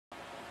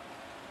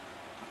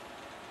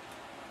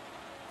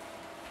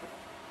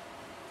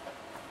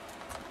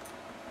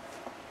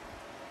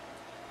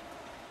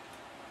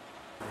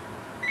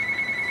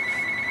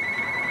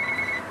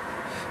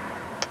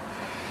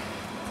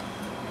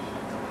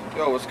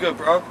Yo, what's good,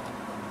 bro?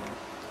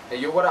 Hey,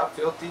 yo, what up,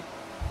 Philthy?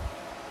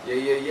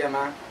 Yeah,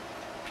 man.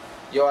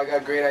 Yo, I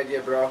got a great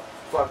idea, bro.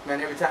 Fuck,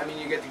 man, every time me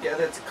and you get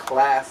together, it's a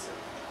classic.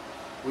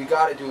 We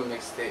gotta do a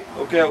mixtape.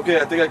 Okay,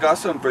 I think I got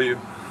something for you.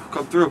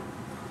 Come through.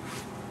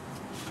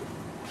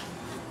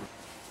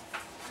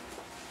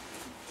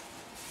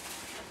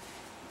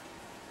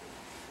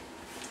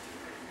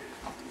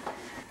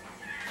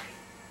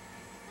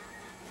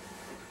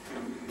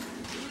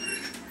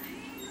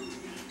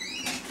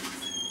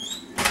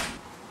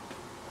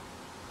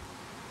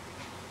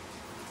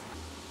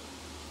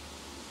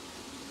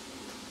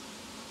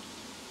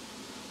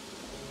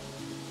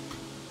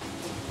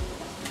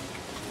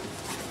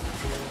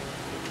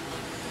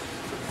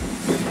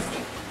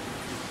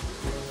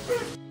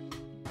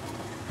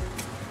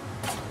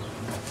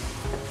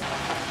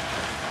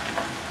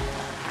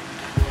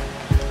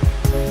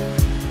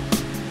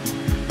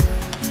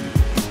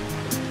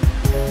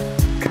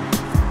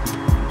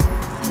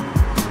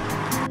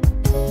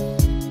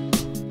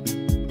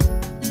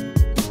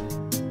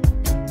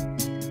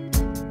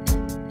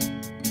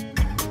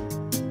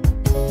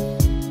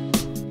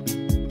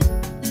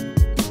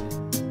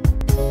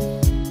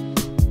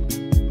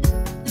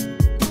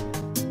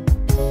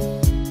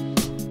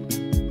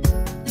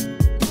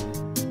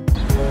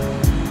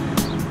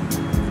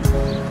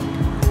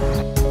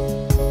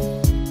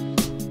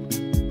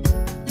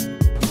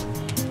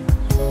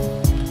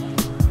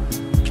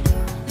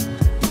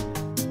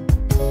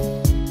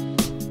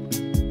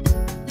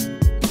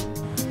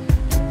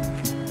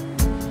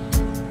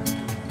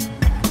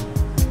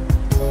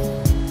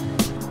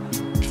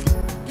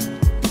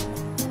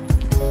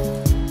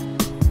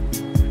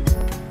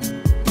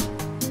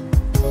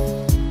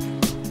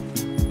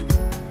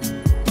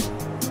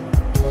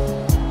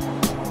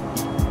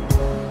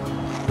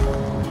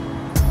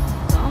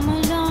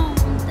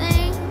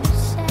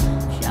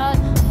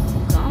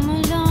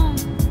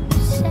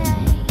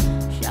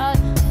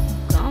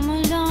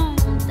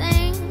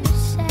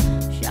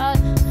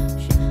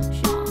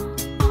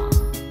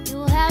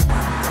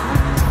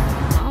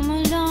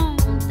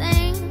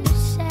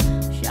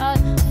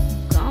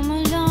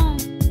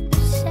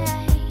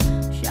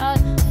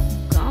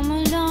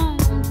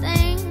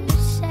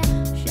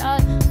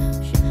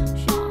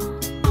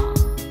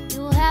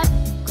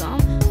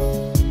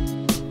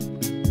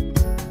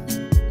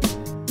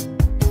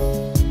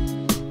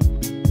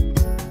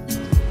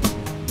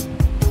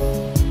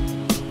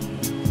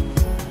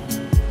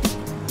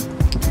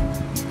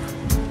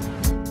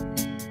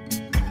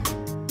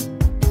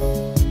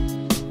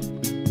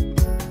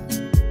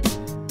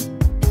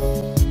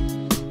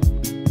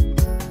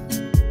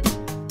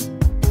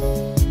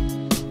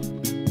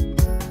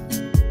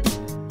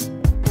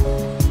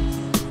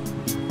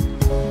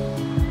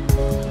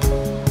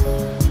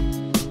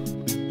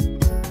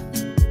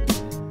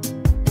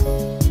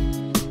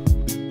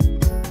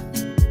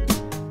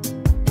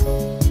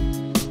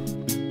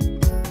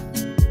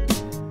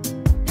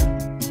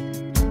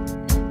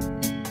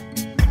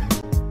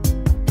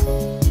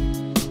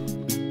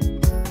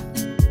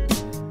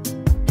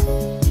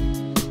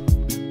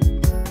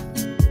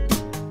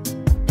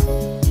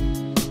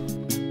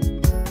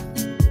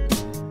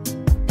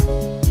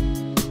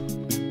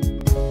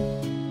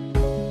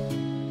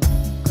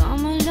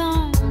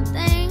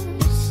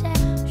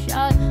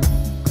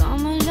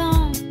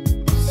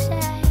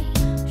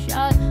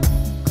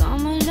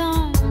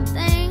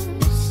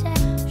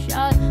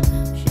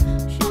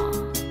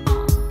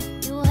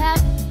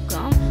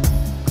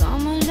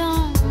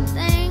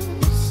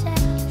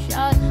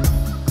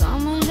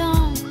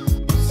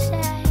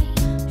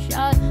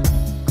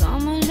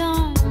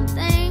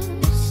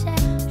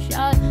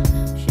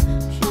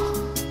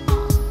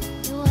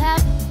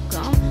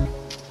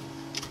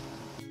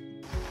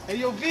 Hey,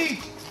 yo, V!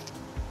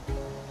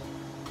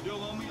 Yo,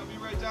 homie, I'll be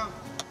right down.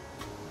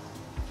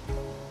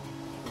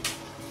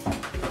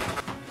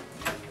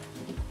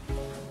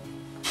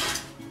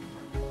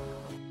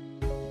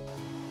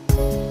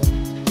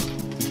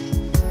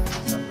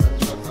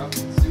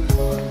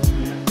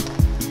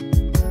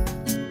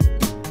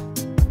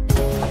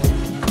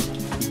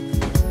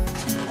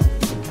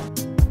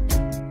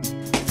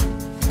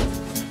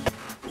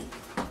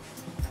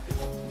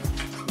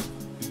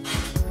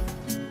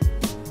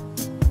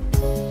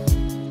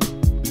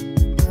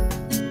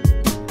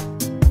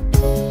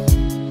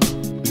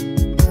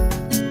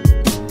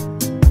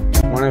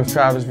 My name is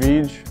Travis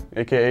Veige,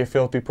 aka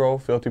Philthy Pro,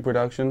 Philthy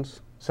Productions.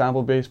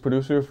 Sample-based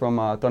producer from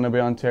Thunder Bay,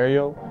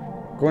 Ontario.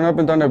 Growing up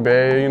in Thunder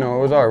Bay, you know,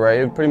 it was alright.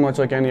 It was pretty much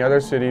like any other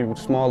city,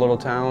 small little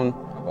town.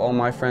 All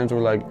my friends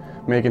were like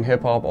making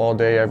hip-hop all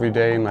day, every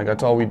day, and like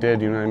that's all we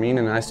did, you know what I mean?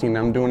 And I seen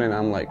them doing it, and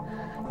I'm like,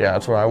 yeah,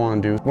 that's what I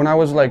want to do. When I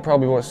was like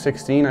probably about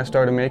 16, I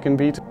started making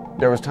beats.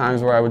 There was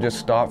times where I would just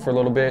stop for a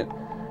little bit,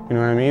 you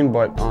know what I mean?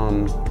 But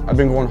I've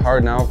been going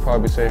hard now,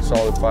 probably say a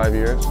solid 5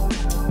 years.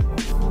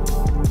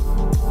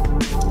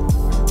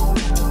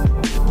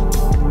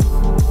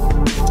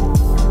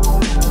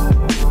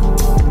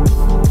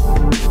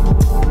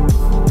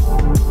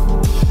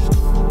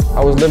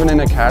 I was living in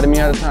an academy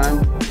at a time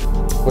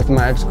with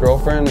my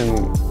ex-girlfriend,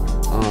 and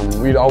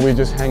We'd always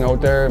just hang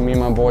out there, me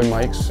and my boy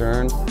Mike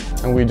Cern,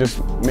 and we'd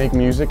just make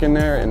music in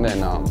there. And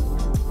then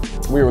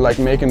we were like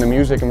making the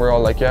music, and we're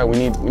all like, yeah, we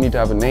need to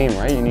have a name,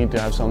 right? You need to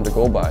have something to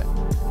go by.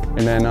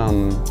 And then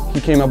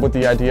he came up with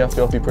the idea of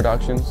Philthy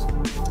Productions.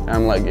 And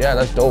I'm like, yeah,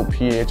 that's dope,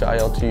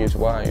 Philthy,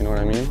 you know what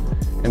I mean?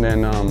 And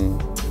then,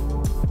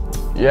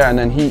 yeah, and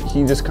then he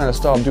just kind of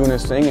stopped doing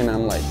his thing, and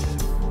I'm like,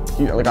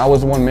 I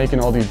was the one making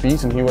all these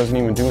beats, and he wasn't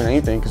even doing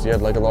anything because he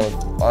had like a lot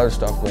of other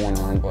stuff going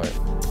on.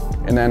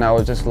 And then I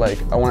was just like,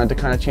 I wanted to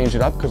kind of change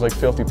it up because like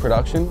Philthy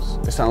Productions,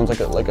 it sounds like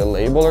a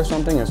label or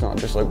something. It's not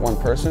just like one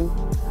person.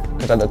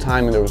 Because at the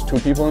time there was 2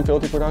 people in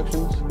Philthy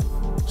Productions.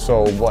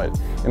 So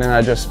and then I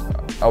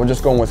was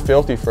just going with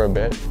Philthy for a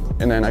bit,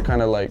 and then I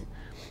kind of like,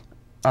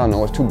 I don't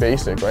know, it's too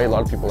basic, right? A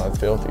lot of people have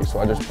Philthy, so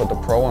I just put the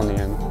Pro on the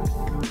end,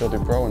 Philthy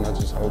Pro, and that's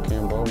just how it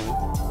came about,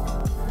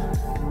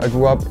 man. I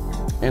grew up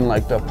in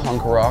like the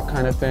punk rock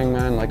kind of thing,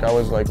 man. Like I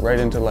was like right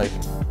into like,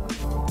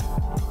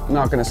 I'm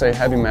not gonna say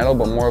heavy metal,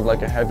 but more of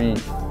like a heavy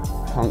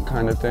punk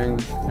kind of thing.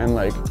 And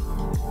like,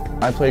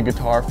 I played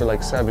guitar for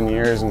like 7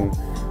 years, and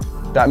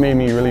that made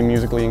me really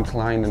musically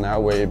inclined in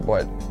that way.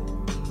 But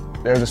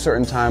there was a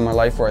certain time in my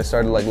life where I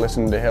started like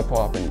listening to hip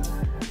hop, and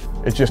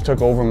it just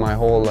took over my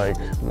whole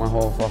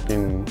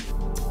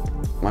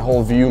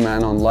view,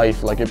 man, on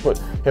life. Like hip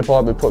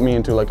hop, it put me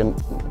into like I'm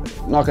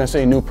not gonna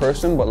say new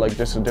person, but like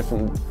just a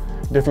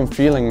different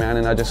feeling, man.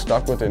 And I just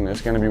stuck with it, and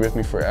it's gonna be with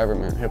me forever,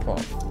 man. Hip hop.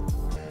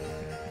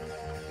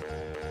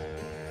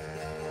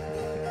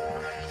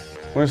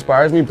 What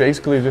inspires me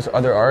basically is just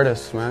other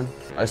artists, man.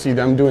 I see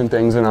them doing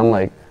things, and I'm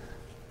like,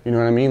 you know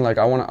what I mean? Like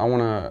I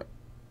wanna.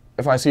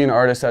 If I see an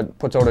artist that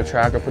puts out a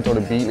track or puts out a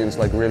beat and it's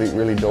like really,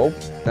 really dope,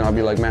 then I'll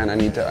be like, man, I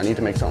need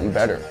to make something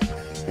better.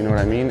 You know what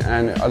I mean?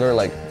 And other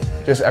like,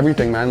 just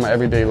everything, man, my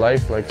everyday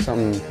life, like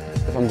something,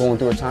 if I'm going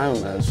through a time,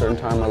 at a certain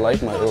time in my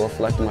life, it'll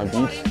reflect in my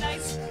beats.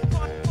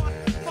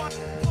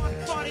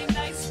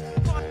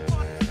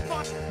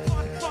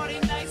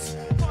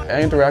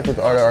 I interact with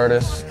other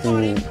artists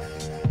who,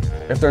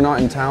 if they're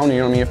not in town, you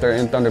know what I mean, if they're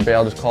in Thunder Bay,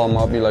 I'll just call them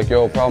up, be like,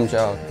 yo, Problem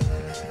Child,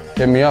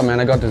 hit me up, man,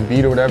 I got this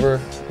beat or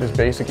whatever, just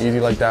basic, easy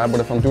like that. But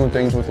if I'm doing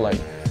things with like,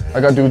 I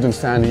got dudes in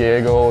San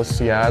Diego,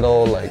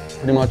 Seattle, like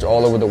pretty much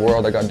all over the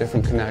world, I got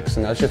different connects,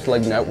 and that's just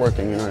like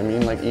networking, you know what I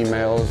mean, like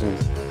emails and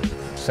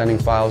sending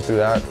files through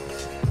that.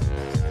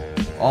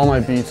 All my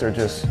beats are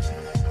just,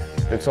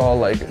 it's all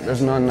like,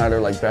 there's none that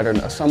are like better.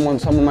 Someone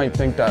might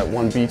think that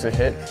one beat's a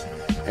hit,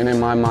 and in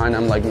my mind,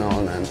 I'm like, no,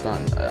 man, it's not,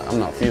 I'm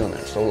not feeling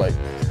it. So like,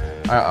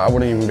 I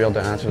wouldn't even be able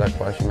to answer that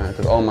question, man,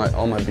 because all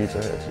my beats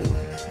are hits, you know.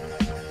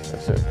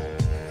 That's it.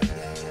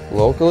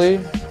 Locally,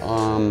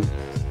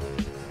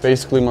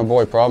 basically my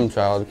boy Problem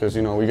Child, because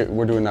you know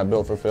we're doing that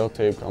Built for Philth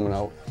tape coming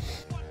out.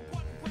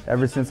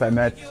 Ever since I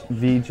met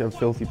Veige of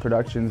Philthy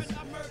Productions,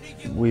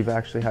 we've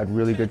actually had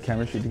really good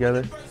chemistry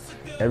together.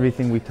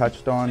 Everything we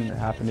touched on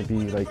happened to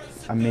be like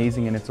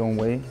amazing in its own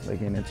way,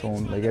 like in its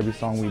own, like every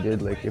song we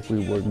did, like if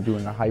we were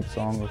doing a hype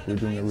song or if we were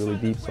doing a really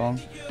deep song,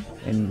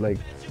 and like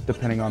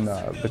depending on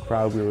the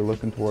crowd we were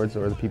looking towards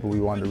or the people we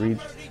wanted to reach,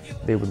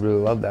 they would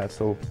really love that.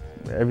 So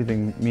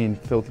everything, me and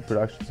Philthy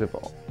Productions have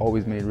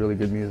always made really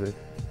good music.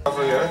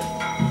 Over here.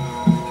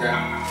 Okay.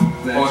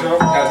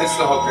 Yeah, this is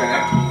the hook,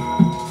 right?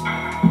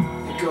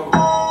 Go.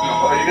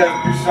 Oh,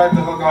 you start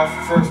the hook off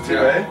first too,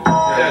 eh?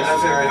 Yeah,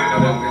 that's it right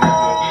here.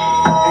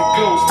 It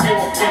goes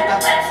forth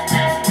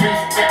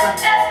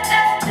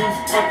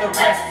for the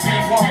rest we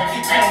won't,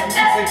 we can't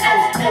lose. It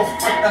goes forth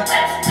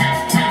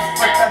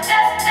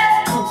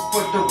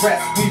for the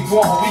rest we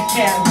won't, we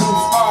can't lose.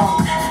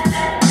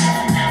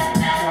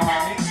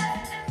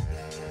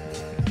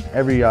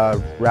 Every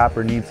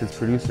rapper needs his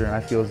producer, and I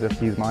feel as if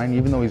he's mine.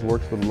 Even though he's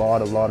worked with a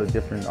lot of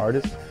different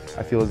artists,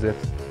 I feel as if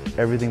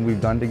everything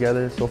we've done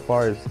together so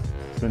far has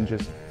been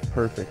just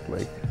perfect.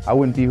 Like, I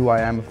wouldn't be who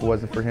I am if it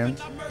wasn't for him.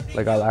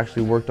 Like, I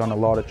actually worked on a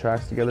lot of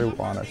tracks together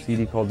on a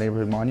CD called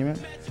Neighborhood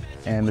Monument,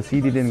 and the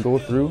CD didn't go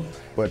through,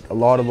 but a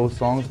lot of those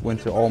songs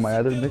went to all my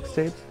other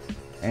mixtapes.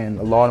 And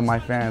a lot of my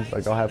fans,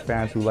 like I'll have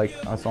fans who like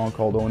a song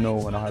called Oh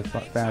No, and I'll have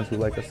fans who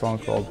like a song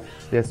called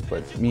this,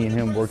 but me and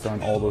him worked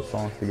on all those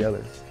songs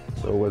together.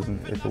 So if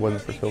it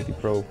wasn't for Philthy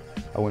Pro,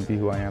 I wouldn't be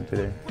who I am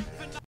today.